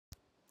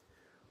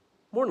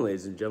Morning,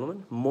 ladies and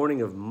gentlemen.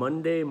 Morning of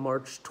Monday,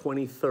 March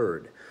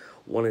 23rd.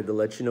 Wanted to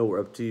let you know we're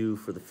up to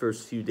for the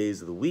first few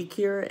days of the week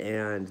here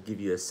and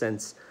give you a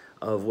sense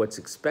of what's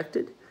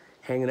expected.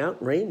 Hanging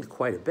out, rained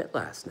quite a bit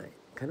last night.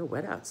 Kind of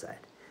wet outside.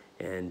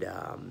 And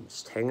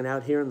just hanging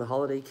out here in the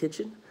holiday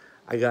kitchen.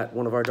 I got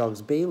one of our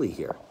dogs, Bailey,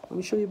 here. Let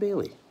me show you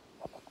Bailey.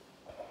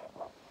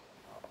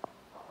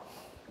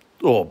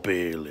 Oh,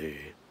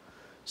 Bailey.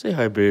 Say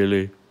hi,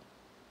 Bailey.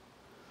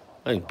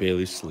 I think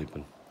Bailey's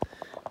sleeping.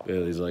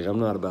 Bailey's like, I'm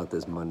not about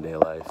this Monday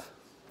life.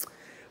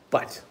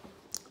 But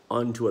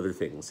on to other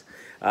things.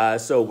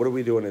 So what are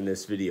we doing in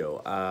this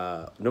video?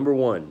 Number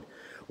one,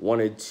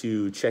 wanted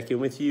to check in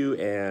with you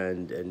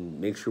and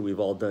make sure we've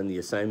all done the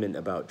assignment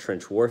about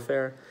trench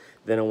warfare.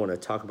 Then I want to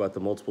talk about the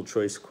multiple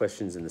choice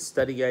questions in the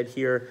study guide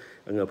here.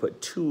 I'm going to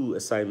put 2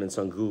 assignments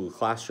on Google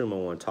Classroom. I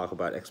want to talk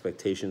about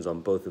expectations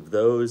on both of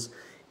those.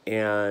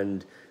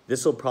 And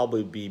this will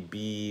probably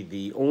be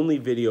the only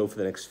video for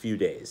the next few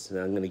days. And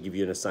I'm going to give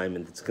you an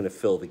assignment that's going to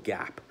fill the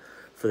gap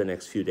for the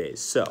next few days.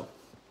 So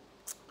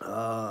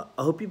I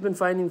hope you've been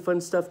finding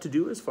fun stuff to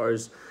do as far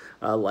as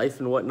life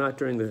and whatnot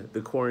during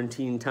the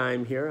quarantine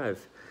time here.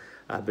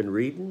 I've been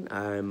reading.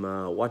 I'm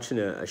watching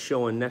a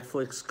show on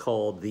Netflix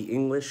called The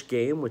English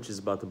Game, which is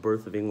about the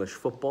birth of English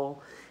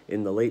football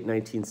in the late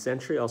 19th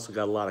century. Also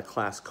got a lot of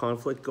class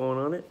conflict going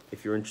on it.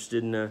 If you're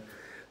interested in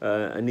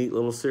a neat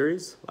little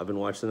series. I've been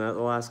watching that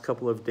the last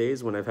couple of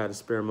days when I've had a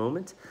spare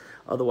moment.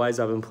 Otherwise,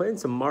 I've been playing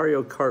some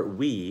Mario Kart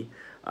Wii.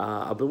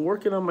 I've been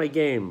working on my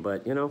game,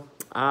 but you know,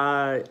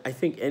 I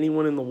think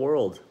anyone in the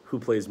world who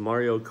plays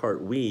Mario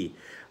Kart Wii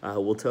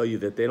will tell you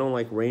that they don't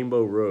like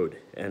Rainbow Road,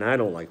 and I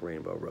don't like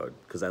Rainbow Road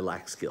because I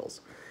lack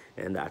skills,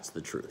 and that's the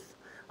truth.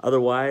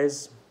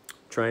 Otherwise,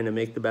 trying to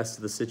make the best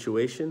of the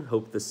situation.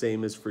 Hope the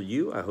same is for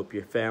you. I hope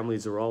your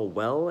families are all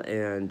well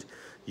and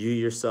you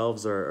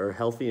yourselves are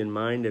healthy in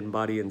mind and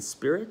body and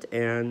spirit,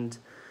 and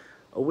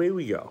away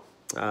we go.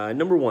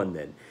 Number one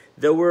then.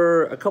 There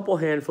were a couple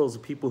handfuls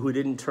of people who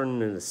didn't turn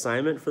in an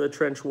assignment for the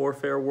trench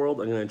warfare world.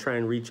 I'm going to try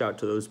and reach out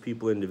to those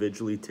people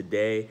individually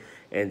today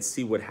and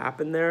see what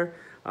happened there.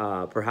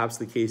 Perhaps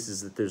the case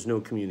is that there's no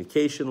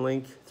communication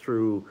link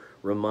through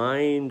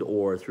Remind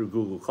or through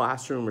Google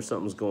Classroom or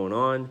something's going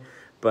on.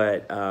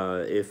 But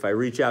if I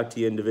reach out to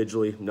you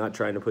individually, I'm not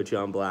trying to put you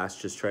on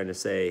blast, just trying to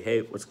say,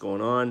 hey, what's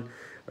going on?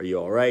 Are you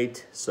all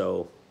right?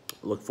 So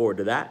look forward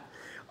to that.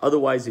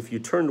 Otherwise, if you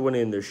turned one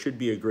in, there should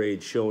be a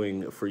grade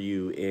showing for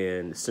you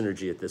in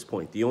Synergy at this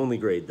point. The only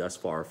grade thus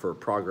far for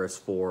Progress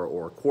 4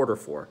 or Quarter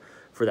 4,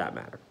 for that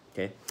matter.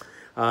 Okay.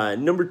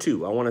 Number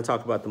 2, I want to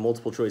talk about the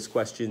multiple choice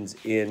questions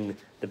in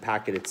the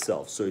packet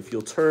itself. So if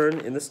you'll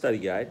turn in the study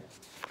guide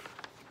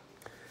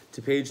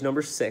to page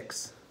number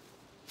 6,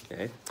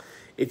 okay.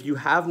 If you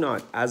have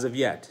not, as of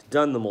yet,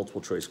 done the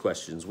multiple choice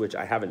questions, which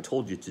I haven't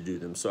told you to do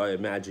them, so I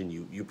imagine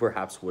you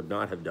perhaps would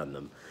not have done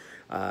them,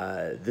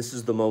 this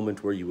is the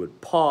moment where you would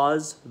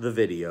pause the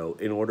video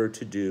in order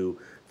to do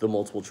the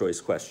multiple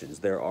choice questions.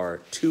 There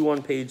are 2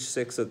 on page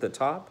 6 at the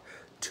top,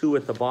 2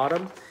 at the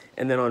bottom,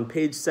 and then on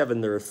page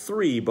 7 there are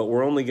 3, but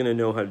we're only going to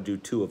know how to do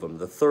 2 of them.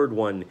 The third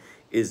one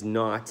is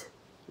not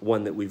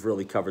one that we've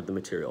really covered the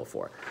material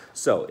for.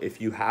 So if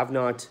you have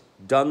not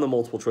done the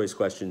multiple choice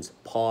questions,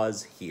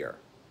 pause here.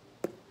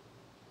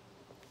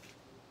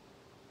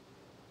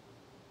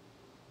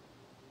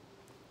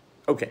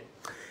 Okay,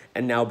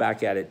 and now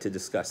back at it to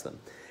discuss them.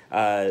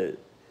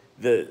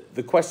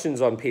 The questions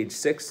on page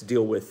 6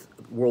 deal with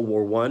World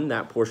War I,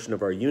 that portion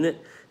of our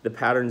unit. The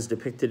patterns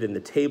depicted in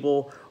the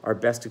table are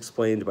best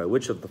explained by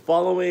which of the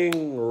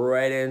following?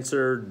 Right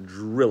answer,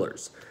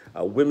 drillers.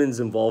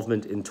 Women's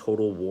involvement in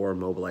total war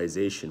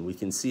mobilization. We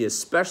can see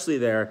especially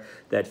there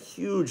that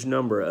huge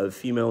number of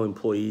female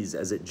employees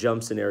as it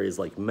jumps in areas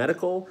like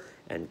medical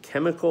and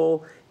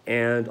chemical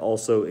and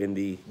also in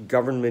the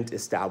government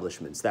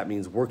establishments. That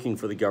means working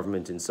for the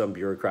government in some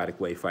bureaucratic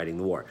way fighting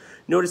the war.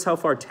 Notice how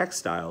far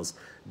textiles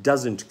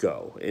doesn't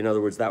go. In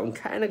other words, that one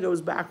kind of goes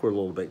backward a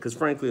little bit because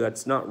frankly,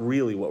 that's not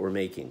really what we're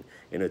making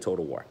in a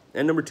total war.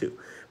 And number 2,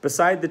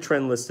 beside the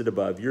trend listed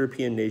above,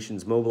 European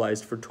nations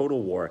mobilized for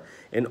total war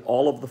in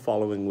all of the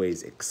following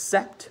ways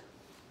except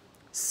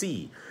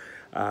C,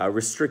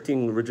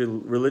 restricting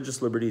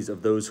religious liberties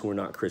of those who are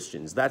not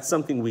Christians. That's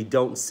something we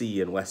don't see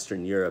in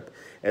Western Europe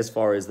as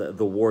far as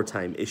the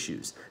wartime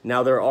issues.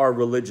 Now, there are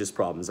religious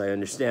problems. I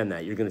understand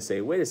that. You're going to say,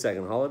 wait a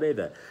second, Holiday,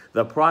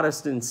 the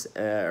Protestants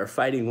are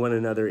fighting one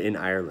another in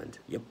Ireland.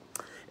 Yep.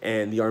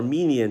 And the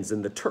Armenians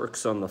and the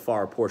Turks on the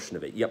far portion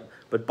of it. Yep.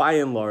 But by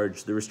and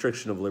large, the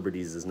restriction of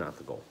liberties is not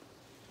the goal.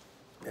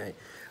 Okay.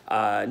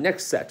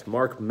 Next set,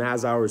 Mark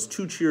Mazauer's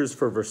 2 cheers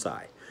for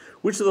Versailles.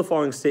 Which of the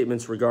following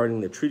statements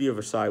regarding the Treaty of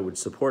Versailles would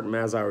support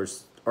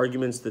Mazauer's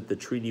arguments that the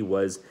treaty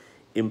was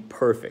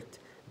imperfect?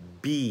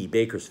 B,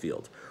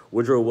 Bakersfield.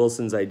 Woodrow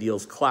Wilson's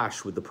ideals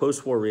clash with the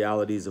post-war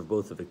realities of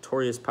both the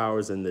victorious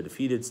powers and the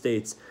defeated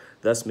states,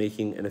 thus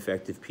making an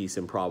effective peace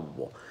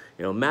improbable.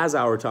 You know,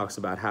 Mazauer talks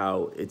about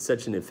how it's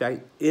such an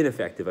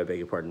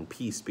ineffective,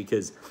 peace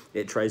because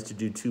it tries to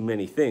do too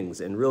many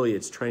things, and really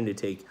it's trying to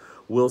take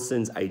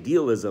Wilson's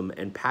idealism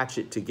and patch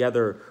it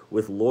together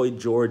with Lloyd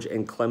George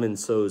and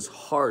Clemenceau's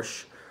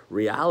harsh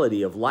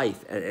reality of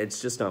life, and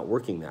it's just not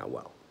working that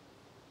well.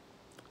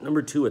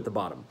 Number 2 at the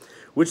bottom.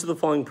 Which of the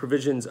following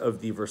provisions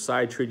of the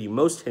Versailles Treaty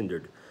most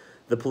hindered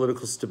the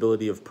political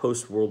stability of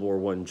post-World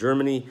War I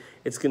Germany?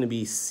 It's going to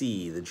be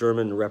C, the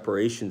German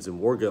reparations and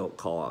war guilt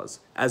clause.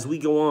 As we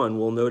go on,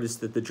 we'll notice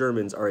that the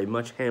Germans are a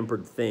much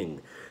hampered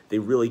thing. They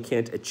really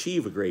can't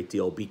achieve a great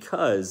deal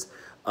because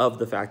of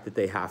the fact that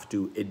they have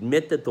to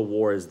admit that the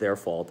war is their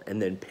fault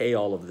and then pay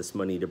all of this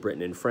money to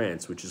Britain and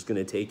France, which is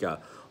going to take a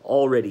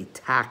already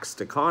taxed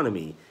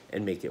economy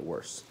and make it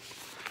worse.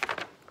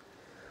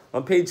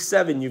 On page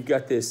 7, you've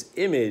got this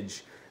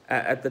image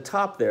at the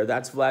top there.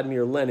 That's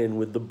Vladimir Lenin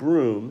with the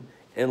broom,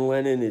 and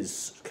Lenin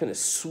is kind of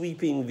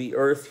sweeping the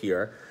earth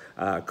here.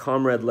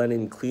 Comrade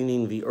Lenin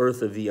cleaning the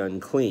earth of the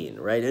unclean,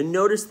 right? And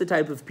notice the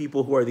type of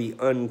people who are the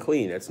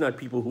unclean. It's not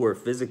people who are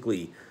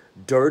physically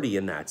dirty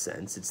in that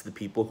sense. It's the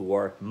people who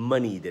are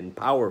moneyed and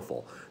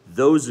powerful.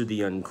 Those are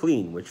the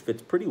unclean, which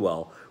fits pretty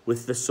well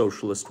with the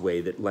socialist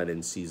way that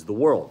Lenin sees the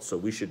world. So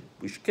we should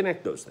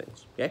connect those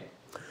things, okay?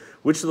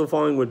 Which of the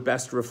following would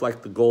best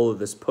reflect the goal of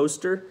this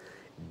poster?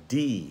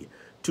 D,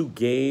 to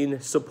gain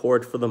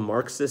support for the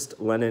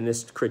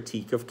Marxist-Leninist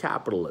critique of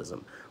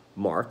capitalism.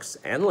 Marx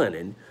and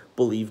Lenin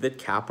believe that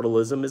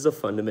capitalism is a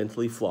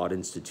fundamentally flawed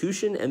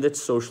institution and that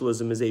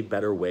socialism is a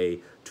better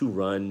way to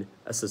run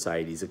a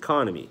society's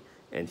economy.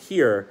 And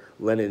here,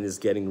 Lenin is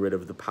getting rid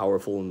of the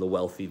powerful and the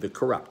wealthy, the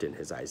corrupt, in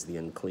his eyes, the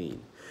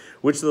unclean.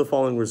 Which of the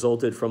following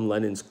resulted from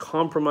Lenin's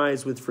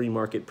compromise with free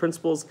market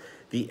principles?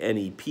 The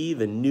NEP,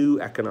 the New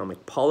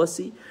Economic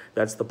Policy.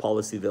 That's the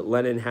policy that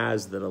Lenin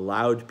has that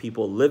allowed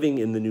people living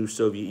in the new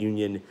Soviet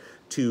Union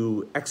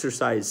to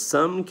exercise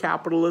some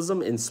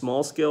capitalism in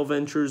small-scale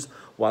ventures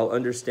while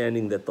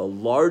understanding that the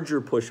larger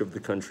push of the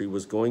country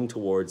was going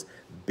towards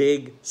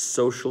big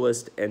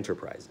socialist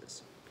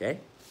enterprises,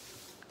 okay?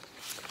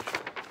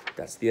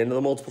 That's the end of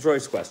the multiple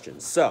choice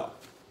questions. So,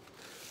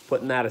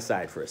 putting that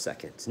aside for a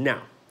second.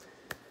 Now,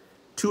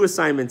 2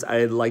 assignments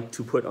I'd like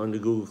to put onto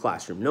Google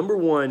Classroom. Number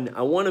 1,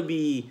 I want to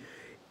be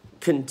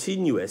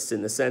continuous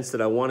in the sense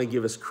that I want to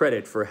give us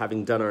credit for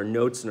having done our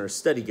notes and our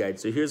study guide.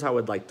 So here's how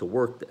I'd like to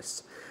work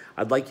this.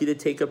 I'd like you to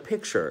take a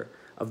picture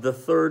of the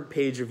 3rd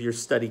page of your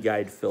study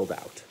guide filled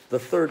out. The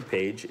 3rd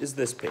page is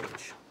this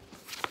page.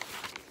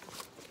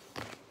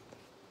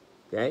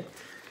 Okay?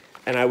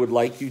 And I would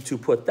like you to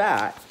put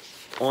that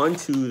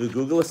onto the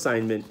Google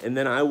assignment, and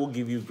then I will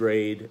give you a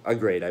grade,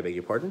 I beg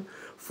your pardon,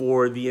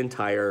 for the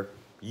entire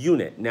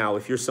unit. Now,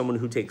 if you're someone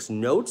who takes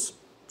notes,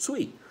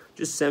 sweet.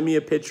 Just send me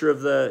a picture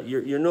of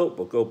your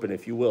notebook open,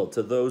 if you will,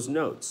 to those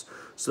notes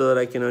so that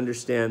I can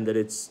understand that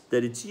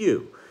it's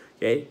you,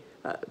 okay?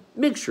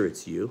 Make sure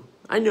it's you.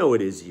 I know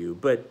it is you,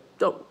 but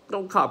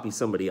don't copy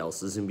somebody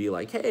else's and be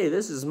like, hey,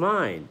 this is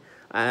mine.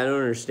 I don't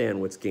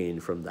understand what's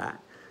gained from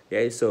that,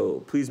 okay?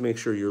 So please make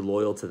sure you're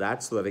loyal to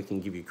that so that I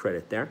can give you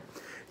credit there.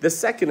 The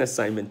second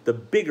assignment, the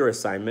bigger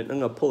assignment, I'm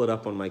going to pull it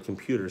up on my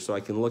computer so I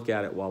can look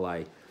at it while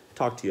I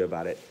talk to you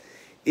about it,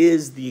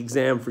 is the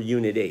exam for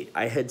Unit 8.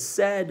 I had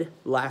said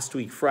last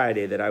week,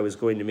 Friday, that I was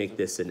going to make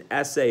this an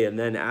essay, and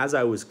then as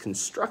I was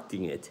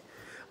constructing it,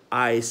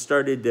 I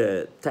started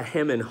to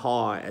hem and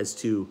haw as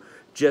to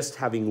just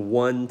having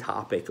one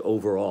topic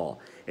overall.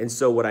 And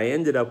so what I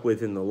ended up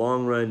with in the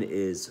long run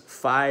is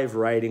 5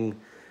 writing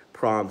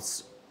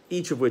prompts,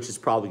 each of which is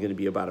probably going to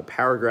be about a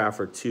paragraph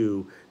or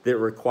 2 that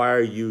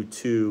require you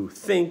to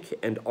think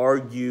and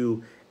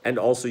argue and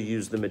also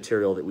use the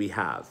material that we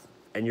have.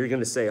 And you're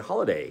going to say,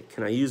 Holiday,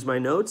 can I use my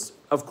notes?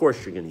 Of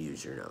course you're going to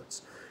use your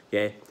notes,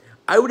 okay?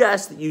 I would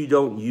ask that you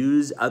don't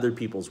use other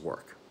people's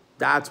work.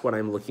 That's what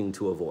I'm looking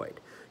to avoid.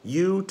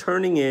 You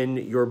turning in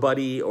your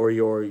buddy or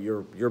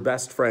your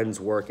best friend's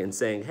work and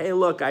saying, hey,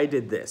 look, I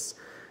did this.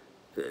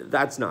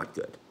 That's not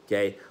good,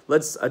 okay?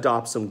 Let's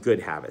adopt some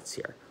good habits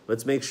here.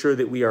 Let's make sure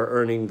that we are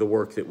earning the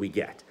work that we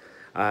get.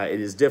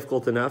 It is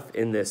difficult enough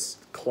in this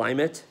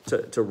climate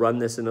to run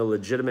this in a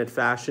legitimate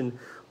fashion.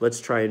 Let's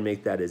try and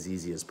make that as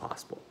easy as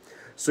possible.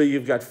 So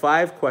you've got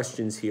 5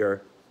 questions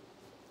here,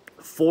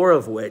 4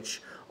 of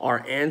which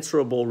are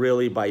answerable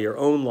really by your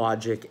own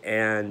logic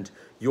and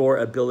your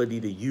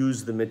ability to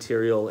use the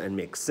material and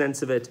make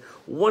sense of it.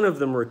 One of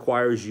them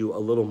requires you a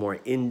little more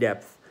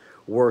in-depth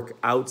work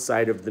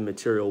outside of the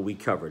material we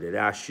covered. It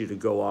asks you to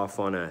go off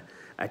on a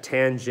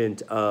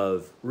tangent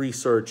of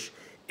research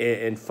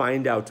and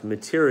find out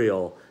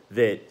material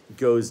that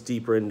goes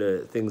deeper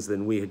into things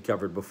than we had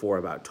covered before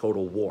about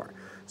total war.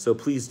 So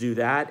please do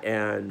that,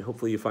 and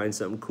hopefully you find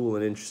something cool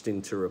and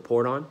interesting to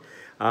report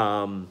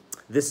on.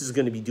 This is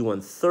going to be due on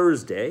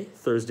Thursday.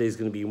 Thursday is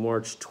going to be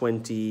March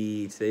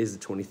 20, today's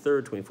the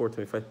 23rd, 24th,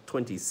 25th,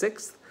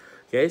 26th.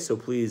 Okay, so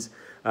please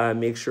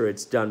make sure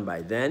it's done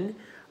by then.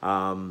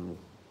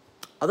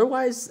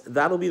 Otherwise,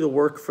 that'll be the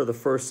work for the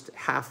first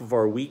half of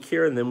our week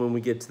here. And then when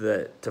we get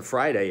to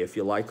Friday, if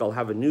you like, I'll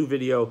have a new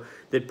video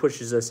that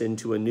pushes us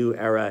into a new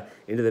era,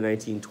 into the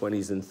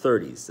 1920s and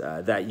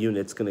 30s. That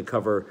unit's going to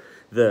cover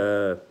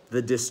the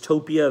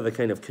dystopia, the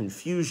kind of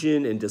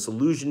confusion and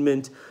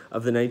disillusionment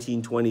of the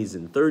 1920s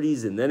and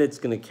 30s. And then it's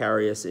going to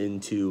carry us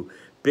into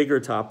bigger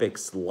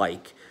topics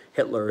like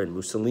Hitler and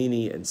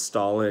Mussolini and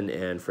Stalin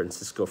and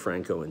Francisco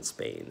Franco in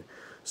Spain.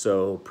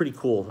 So pretty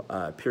cool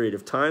period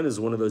of time. This is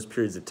one of those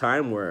periods of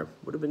time where it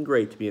would have been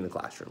great to be in the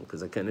classroom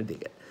because I kind of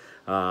dig it.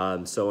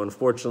 So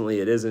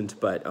unfortunately it isn't,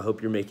 but I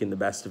hope you're making the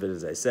best of it.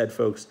 As I said,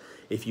 folks,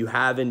 if you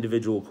have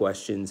individual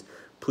questions,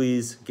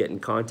 please get in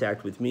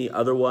contact with me.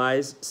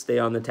 Otherwise, stay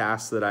on the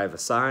tasks that I've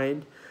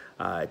assigned.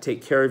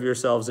 Take care of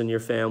yourselves and your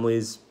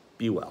families.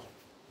 Be well.